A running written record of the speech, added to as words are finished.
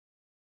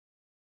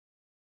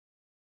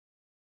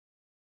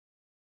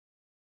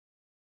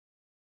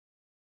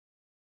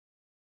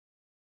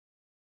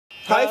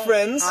Hi,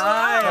 friends.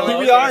 Hi. Here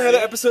we are, another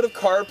episode of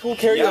Carpool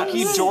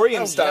Karaoke,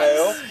 Dorian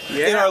style,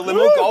 in our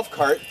limo golf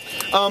cart.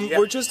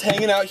 We're just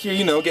hanging out here,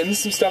 you know, getting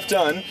some stuff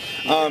done.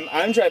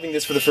 I'm driving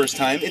this for the first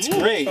time. It's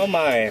great. Oh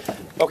my.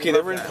 Okay,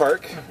 then we're in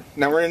park.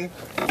 Now we're in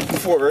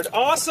forward.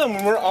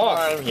 Awesome. We're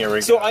off. Here we go.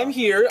 So I'm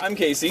here. I'm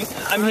Casey.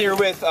 I'm here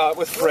with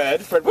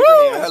Fred. Fred with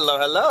your hand. Hello,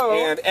 hello.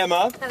 And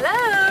Emma.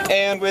 Hello.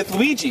 And with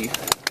Luigi.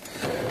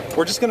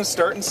 We're just gonna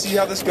start and see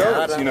how this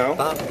goes, you know.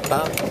 Hello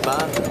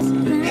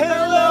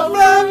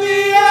from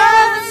the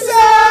outside.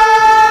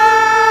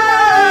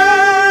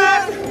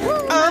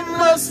 I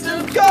must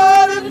have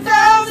called 1,000 times.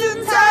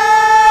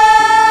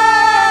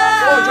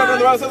 Oh, driving on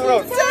the wrong side of the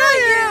road. Tell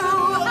you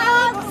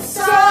I'm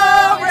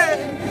sorry.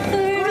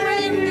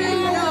 Breaking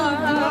your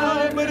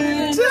heart, But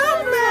it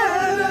don't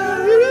matter.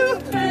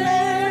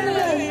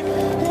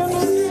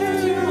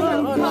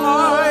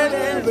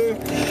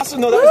 So,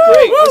 no, that was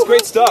great. That was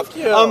great stuff.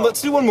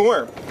 Let's do one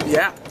more.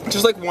 Yeah.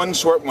 Just like one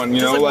short one,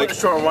 you know, like one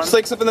short one. Just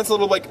like something that's a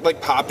little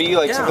like poppy,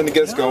 like something to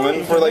get us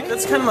going. For like,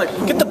 That's kind of like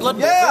get the blood.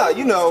 yeah,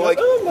 you know, like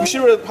we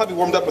should have probably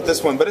warmed up with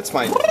this one, but it's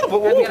fine. But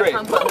we'll be great.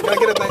 Gotta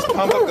get a nice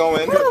pump up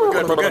going.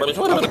 We're good.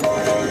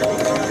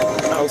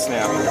 Oh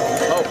snap!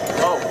 Oh.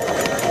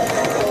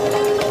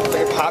 It's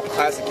like a pop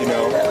classic, you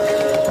know.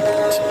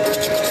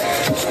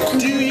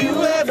 Do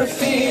you ever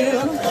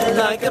feel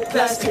like a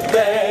plastic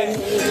bag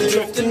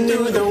drifting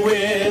through the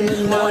wind?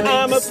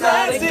 I'm a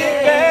plastic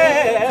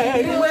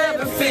bag. Do you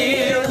ever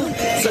feel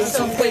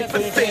so paper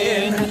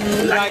thin,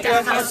 like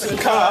a house of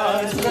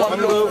cards, one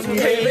road from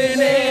caving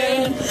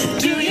in?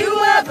 Do you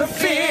ever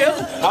feel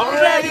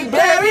already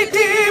buried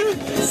deep,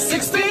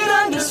 6 feet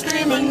under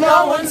screaming,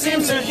 no one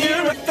seems to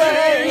hear a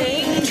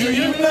thing? Do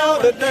you know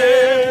that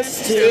there's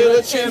still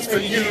a chance for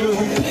you,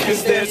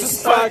 'cause there's a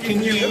spark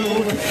in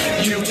you,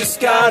 you just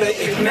gotta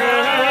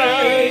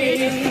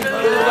ignite the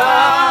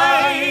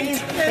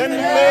light and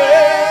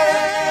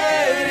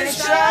let it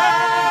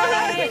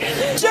shine,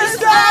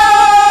 just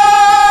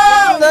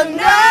all the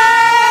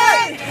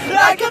night,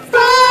 like a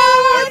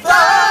 4th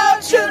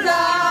of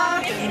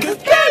July, 'cause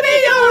baby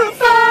you're a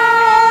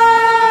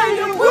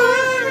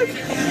firework,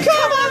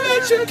 come on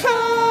let your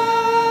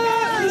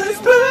colors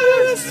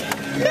burst,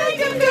 make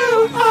them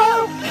go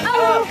oh,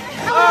 oh,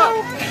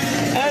 oh,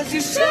 as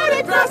you shoot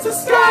across the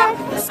sky,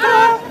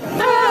 oh,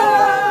 oh.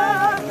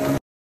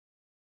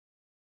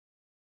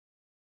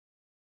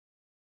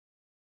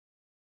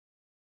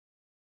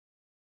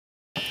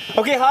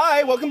 Okay,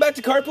 hi, welcome back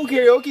to Carpool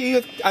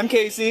Karaoke. I'm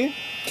Casey.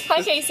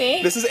 Hi,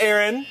 Casey. This is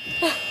Aaron.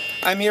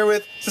 I'm here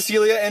with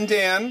Cecilia and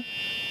Dan.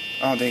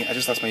 Oh dang, I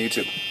just lost my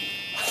YouTube.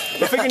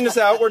 We're figuring this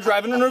out. We're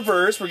driving in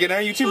reverse. We're getting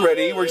our YouTube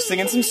ready. We're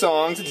singing some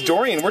songs. It's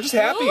Dorian. We're just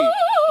happy.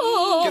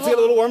 Get to get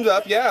a little warmed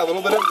up. Yeah, a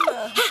little bit of...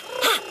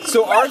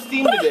 So our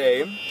theme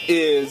today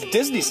is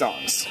Disney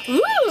songs.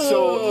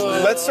 So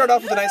let's start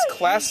off with a nice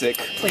classic.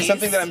 Please.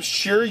 Something that I'm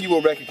sure you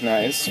will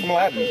recognize from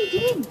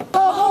Aladdin.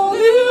 A whole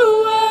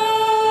new world,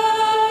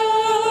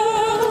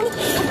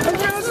 a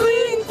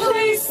dazzling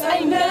place I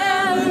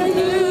never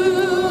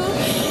knew.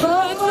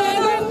 But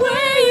when I'm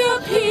way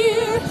up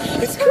here,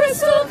 it's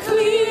crystal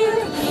clear,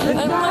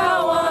 and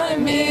now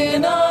I'm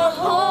in a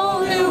whole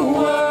new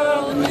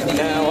world with you.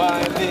 Now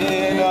I'm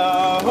in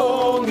a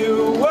whole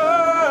new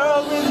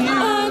world with you.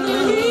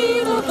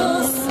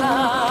 Unbelievable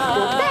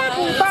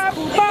sight,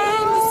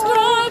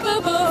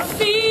 indescribable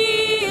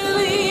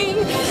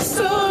feeling,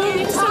 so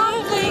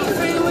entirely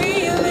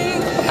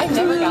freewheeling. I've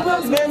never got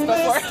those words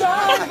before.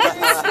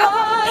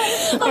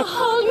 A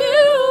whole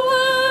new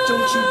world.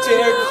 Don't you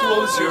dare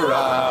close your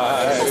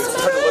eyes. It's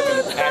hard to look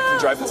and act and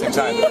drive at the same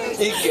time.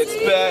 It gets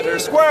better.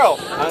 Squirrel!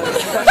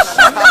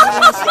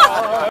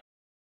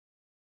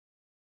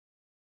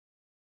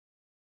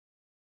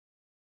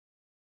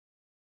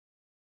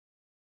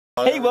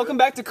 Hey, welcome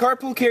back to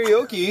Carpool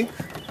Karaoke.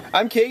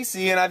 I'm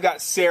Casey, and I've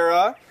got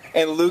Sarah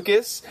and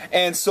Lucas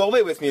and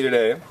Solveig with me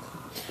today.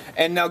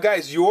 And now,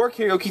 guys, your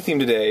karaoke theme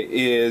today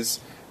is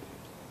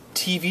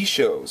TV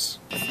shows.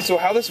 So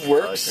how this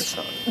works...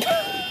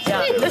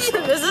 Yeah, this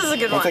is a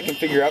good Once I one. can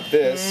figure out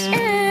this.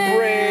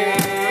 Break.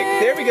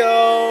 There we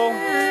go.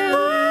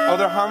 Oh,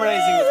 they're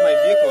harmonizing with my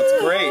vehicle. It's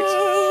great.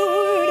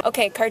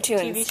 Okay,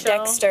 cartoons. TV show.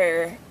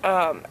 Dexter.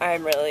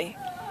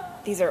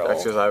 These are old.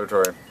 Dexter's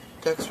Laboratory.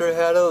 Dexter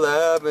had a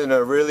lab and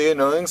a really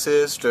annoying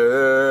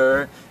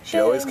sister. She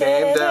always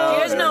came down.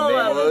 Do you guys know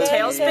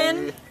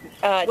Tailspin?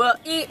 Well,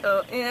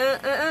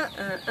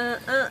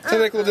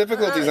 Technical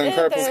difficulties on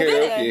Carpool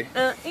Karaoke.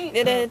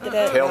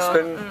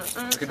 Tailspin.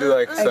 You could do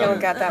like some don't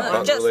got that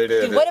one.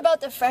 related. What about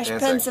the Fresh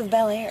Dancing. Prince of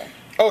Bel Air?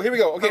 Oh, here we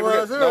go. Okay,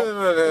 we're good. No.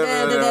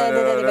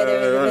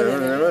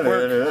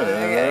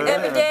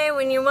 every day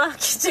when you walk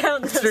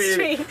down the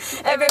street,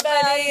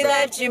 everybody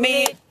that you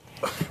meet.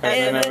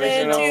 And I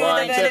don't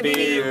want to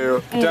be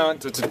you. Dun,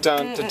 dun, dun,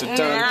 dun, dun, dun,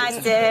 And I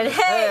dun. said,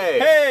 hey,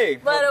 Hey!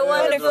 what a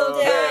wonderful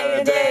day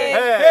today.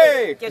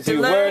 Hey! Get Do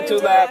to learn learn to to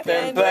laugh laugh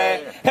and and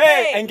play. play.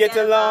 Hey! And get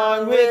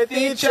along with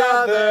each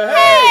other.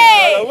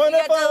 Hey! What a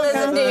You get to wonderful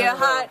listen to your your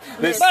heart.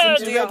 Listen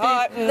to your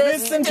heart.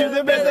 Listen to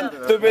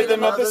the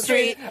rhythm of the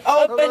street.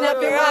 Open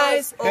up your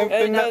eyes,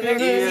 open up your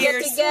ears.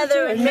 Get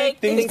together and make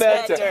things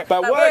better by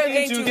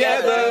working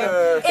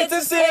together. It's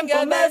a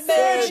simple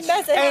message,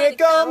 and it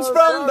comes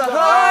from the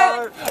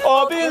heart.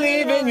 Or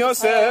believe in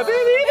yourself.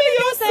 Believe in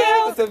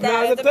yourself. It's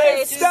another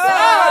place to start.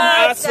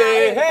 I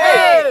say,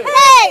 hey,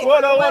 Hey!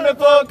 what a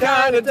wonderful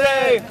kind of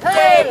day.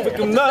 Hey! We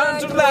can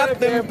learn to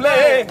laugh and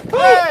play.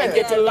 And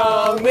get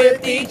along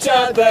with each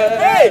other.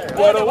 Hey!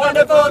 What a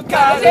wonderful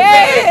kind of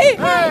day.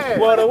 Hey!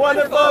 What a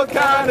wonderful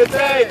kind of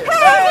day.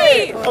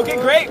 Hey! Okay,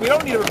 great. We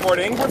don't need a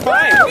recording. We're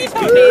fine. We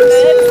don't need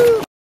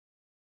this.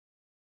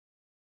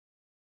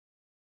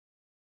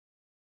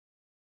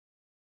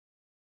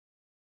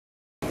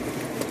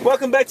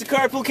 Welcome back to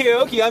Carpool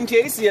Karaoke. I'm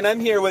Casey, and I'm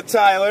here with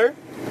Tyler.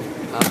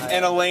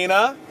 And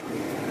Elena.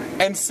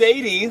 And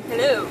Sadie.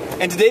 Hello.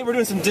 And today we're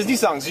doing some Disney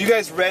songs. Are you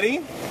guys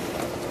ready?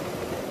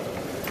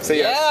 Say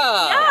yes.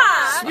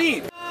 Yeah.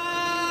 Sweet.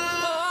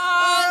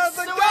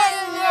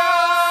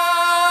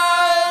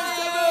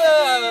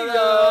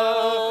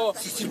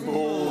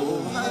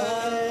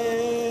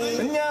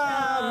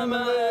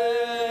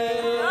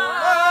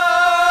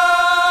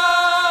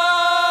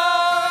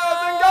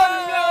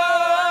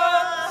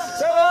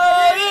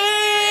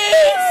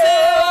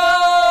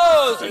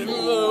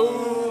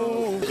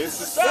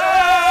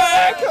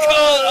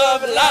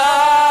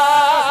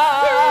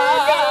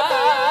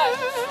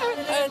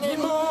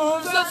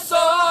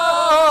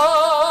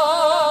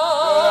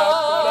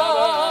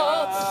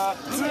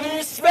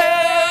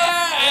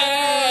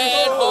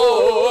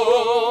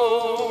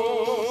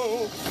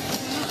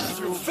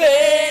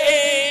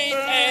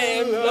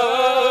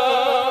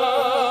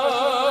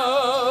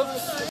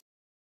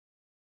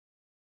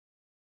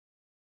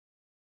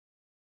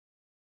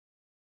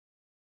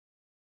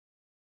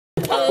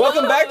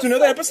 Welcome back to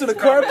another episode of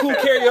Carpool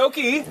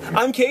Karaoke.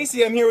 I'm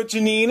Casey. I'm here with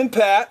Janine and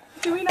Pat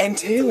and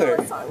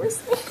Taylor.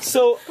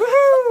 So,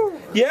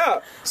 yeah.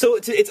 So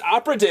it's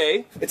Opera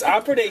Day. It's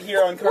Opera Day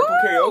here on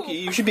Carpool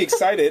Karaoke. You should be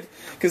excited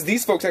because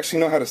these folks actually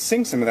know how to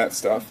sing some of that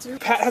stuff.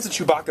 Pat has a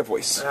Chewbacca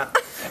voice,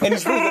 and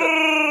he's really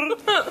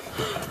good at it.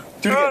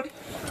 Do it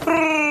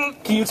again.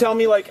 Can you tell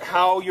me like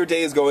how your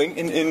day is going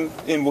in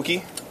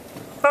Wookiee?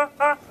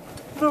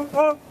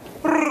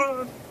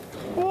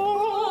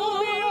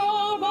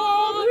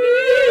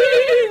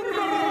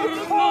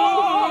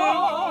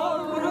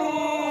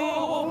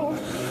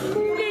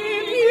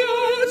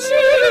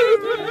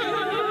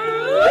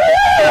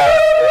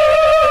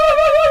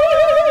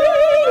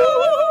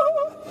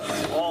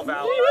 All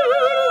valid.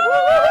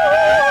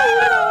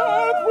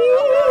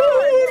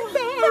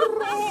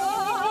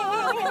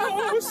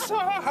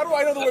 How do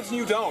I know the words and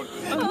you don't?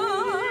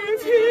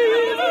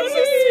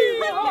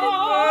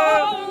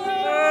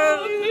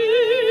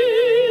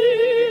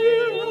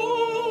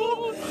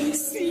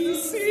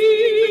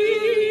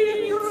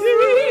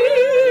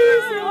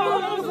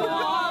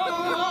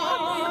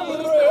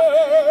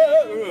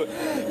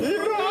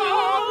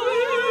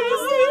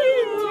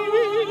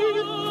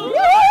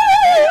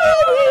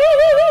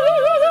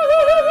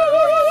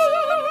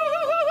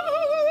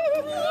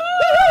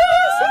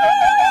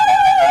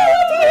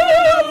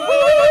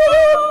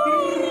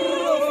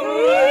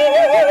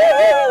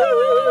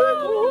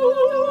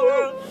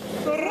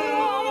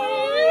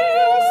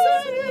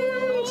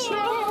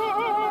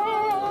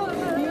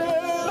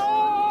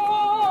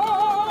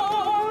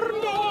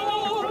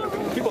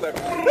 People there.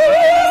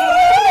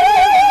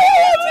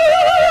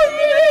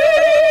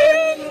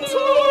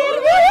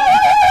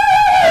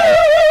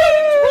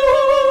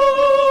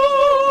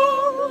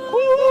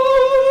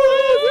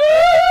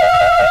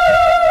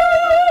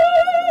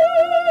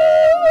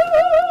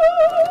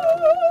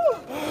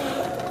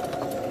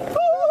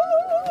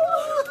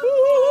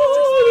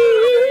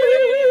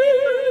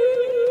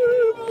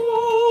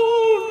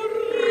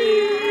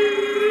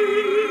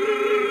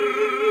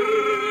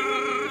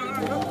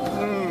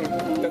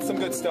 That's some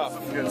good stuff.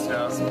 Good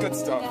stuff. Some good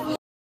stuff.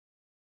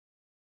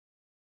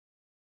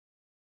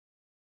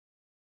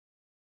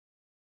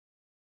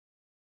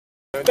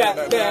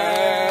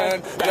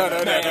 Batman!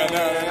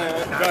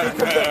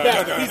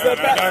 He's the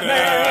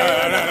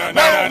Batman!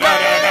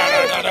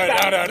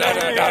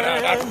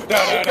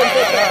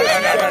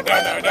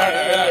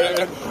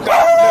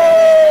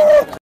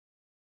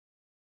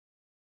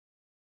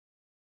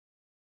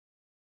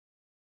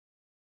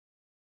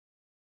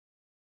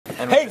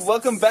 Hey,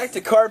 welcome back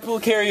to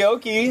Carpool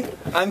Karaoke.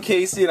 I'm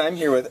Casey, and I'm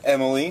here with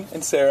Emily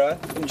and Sarah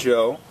and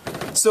Joe.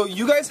 So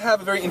you guys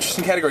have a very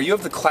interesting category. You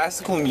have the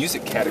classical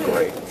music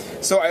category.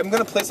 So I'm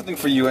going to play something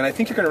for you, and I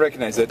think you're going to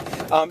recognize it.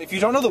 If you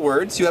don't know the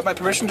words, you have my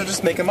permission to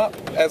just make them up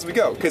as we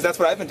go, because that's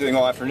what I've been doing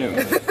all afternoon.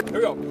 Here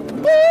we go.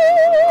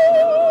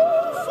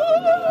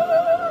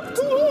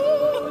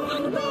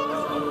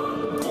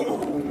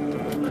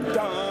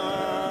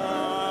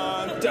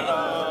 Dun,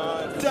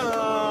 dun,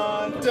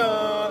 dun,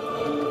 dun.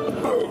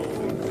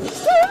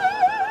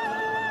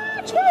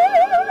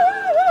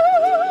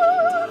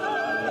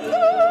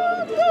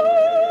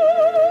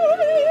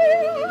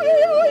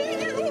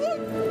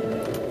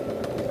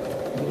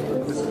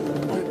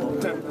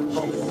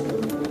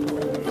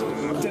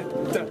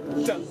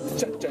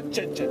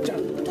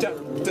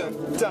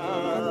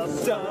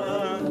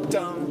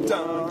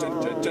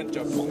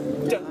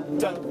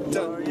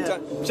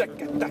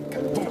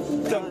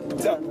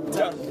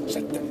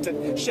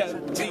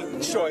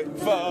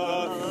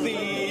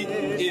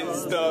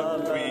 is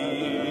the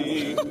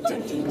queen.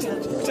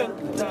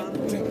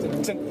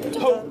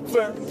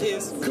 Hofer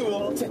is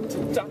cool.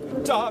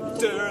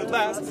 Dr.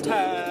 Last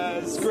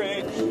has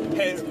great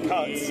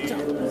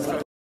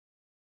haircuts.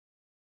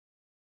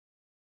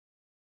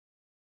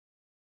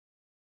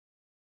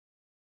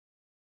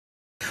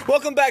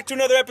 Welcome back to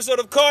another episode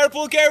of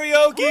Carpool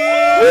Karaoke!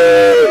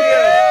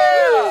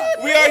 Yeah.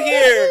 We are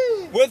here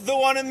with the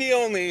one and the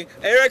only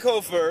Eric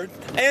Hofer,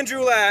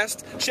 Andrew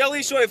Last, Shelley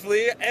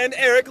Schäufele, and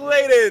Eric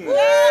Layden.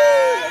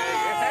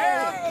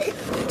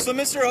 So,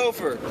 Mr.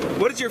 Hofer,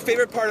 what is your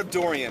favorite part of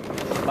Dorian?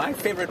 My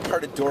favorite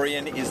part of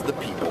Dorian is the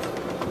people.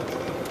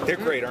 They're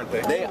great, aren't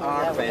they? They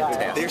are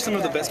fantastic. They're some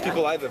of the best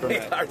people I've ever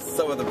met. They are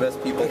some of the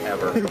best people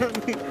ever.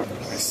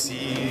 I see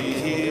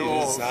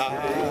his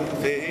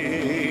eyes.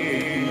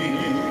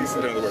 I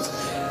don't know the words.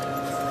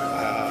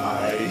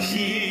 I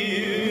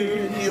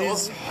hear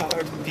his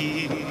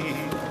heartbeat.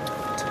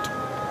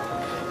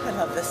 I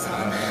love this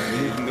song. I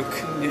look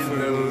in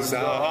those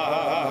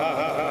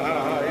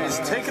eyes.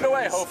 Take it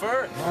away,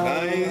 Hofer.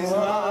 His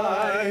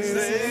eyes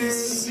they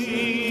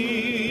see.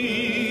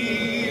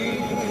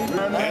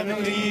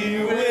 And he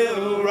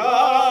will ride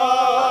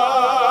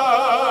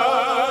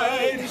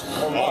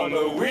on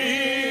the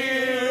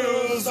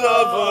wheels of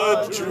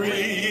a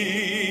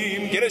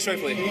dream. Get it,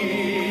 Schäufele.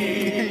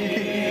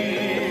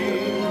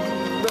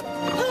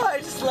 Oh, I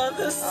just love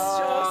this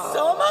show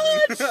so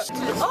much. This has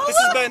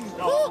been.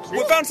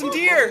 We found some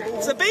deer.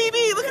 It's a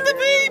baby. Look at the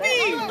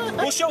baby.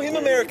 We'll show him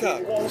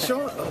America. Oh,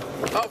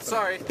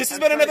 sorry. This has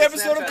been another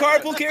episode of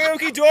Carpool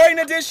Karaoke Dorian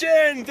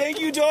Edition. Thank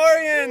you,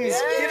 Dorians.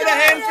 Give it a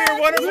hand for your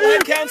wonderful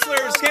head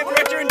counselors, camp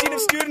director, and dean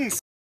of students.